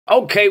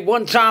Okay,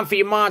 one time for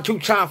your mind, two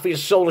time for your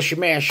soul. It's your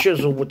man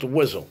Shizzle with the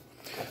Whizzle.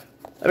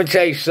 Let me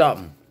tell you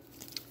something.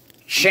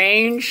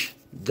 Change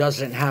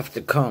doesn't have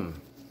to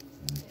come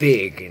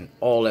big and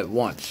all at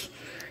once.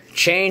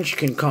 Change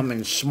can come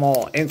in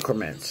small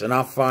increments. And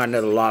I find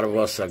that a lot of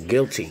us are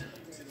guilty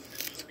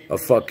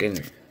of fucking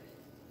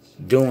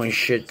doing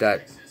shit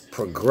that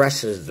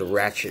progresses the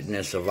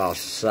ratchetness of our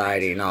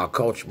society and our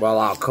culture. Well,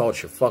 our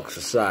culture, fuck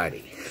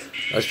society.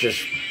 Let's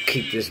just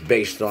keep this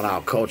based on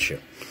our culture.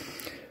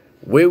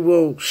 We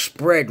will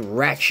spread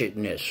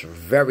ratchetness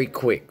very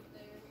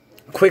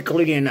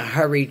quickly in a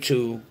hurry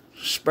to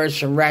spread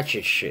some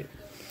ratchet shit.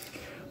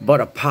 But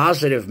a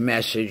positive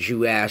message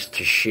you asked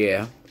to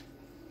share,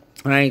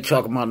 and I ain't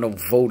talking about no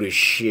voter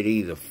shit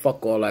either.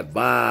 Fuck all that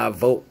buy,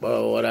 vote,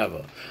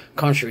 whatever.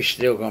 Country's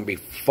still gonna be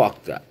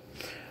fucked up.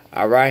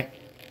 Alright?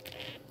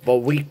 But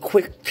we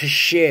quick to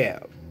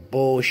share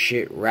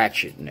bullshit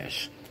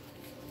ratchetness.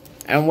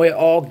 And we're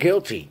all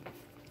guilty.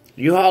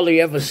 You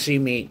hardly ever see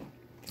me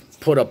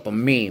put up a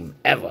meme,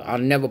 ever. I'll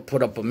never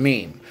put up a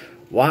meme.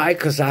 Why?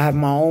 Because I have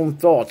my own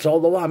thoughts.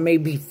 Although I may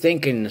be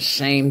thinking the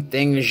same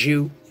thing as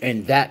you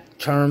in that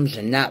terms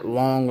and that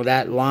long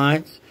that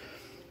lines,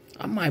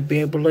 I might be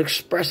able to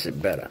express it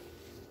better.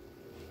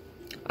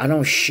 I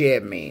don't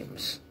share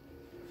memes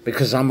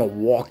because I'm a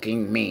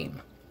walking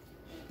meme.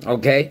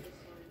 Okay?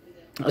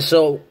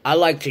 So, I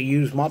like to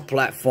use my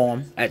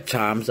platform at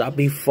times. I'll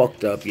be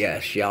fucked up,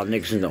 yes. Y'all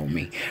niggas know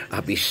me.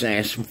 I'll be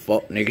saying some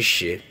fuck nigga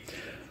shit.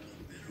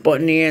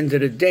 But in the end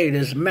of the day,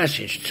 there's a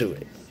message to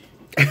it.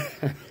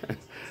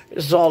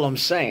 That's all I'm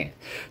saying.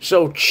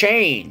 So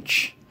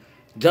change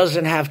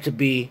doesn't have to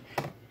be,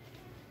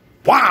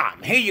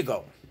 wham, here you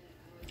go.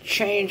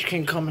 Change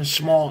can come in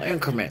small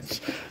increments.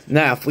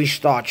 Now, if we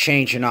start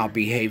changing our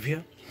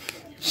behavior,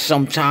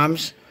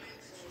 sometimes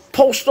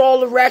post all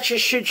the ratchet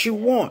shit you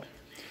want.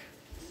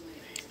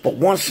 But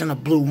once in a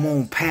blue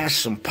moon, pass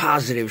some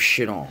positive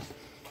shit on.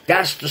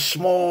 That's the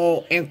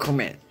small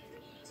increment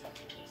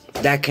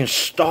that can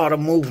start a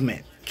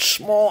movement.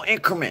 Small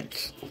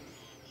increments.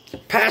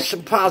 Pass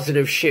some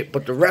positive shit,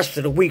 but the rest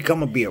of the week I'm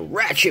gonna be a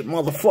ratchet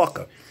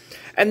motherfucker.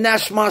 And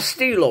that's my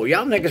stilo.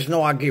 Y'all niggas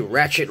know I get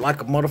ratchet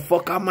like a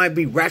motherfucker. I might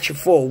be ratchet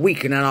for a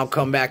week and then I'll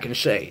come back and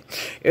say,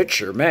 it's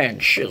your man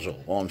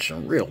Shizzle on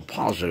some real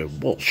positive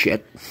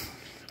bullshit.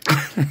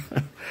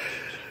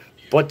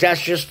 But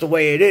that's just the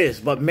way it is.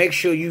 But make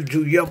sure you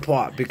do your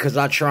part because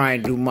I try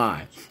and do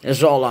mine.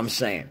 That's all I'm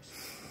saying.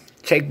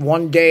 Take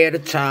one day at a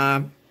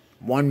time.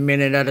 1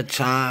 minute at a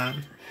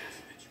time.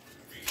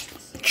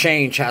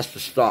 Change has to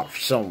start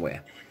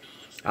somewhere.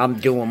 I'm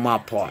doing my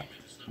part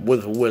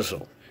with a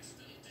Whizzle.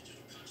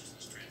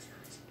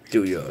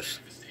 Do yours.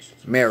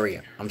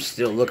 Mary, I'm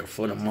still looking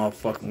for the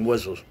motherfucking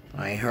Whizzles.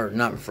 I ain't heard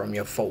nothing from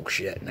your folks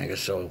yet, nigga.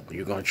 So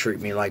you gonna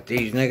treat me like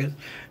these niggas?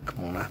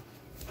 Come on now.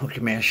 Hook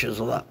your man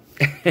Shizzle up.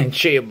 And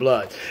share your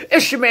blood.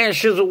 It's your man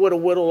Shizzle with a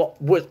whittle.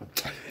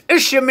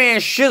 It's your man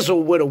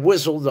Shizzle with a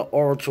Whizzle, the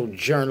oracle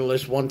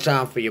journalist. One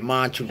time for your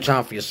mind, two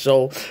time for your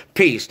soul.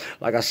 Peace.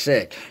 Like I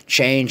said,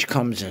 change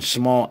comes in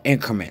small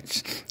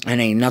increments.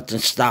 And ain't nothing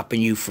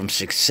stopping you from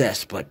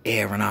success but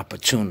air and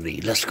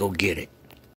opportunity. Let's go get it.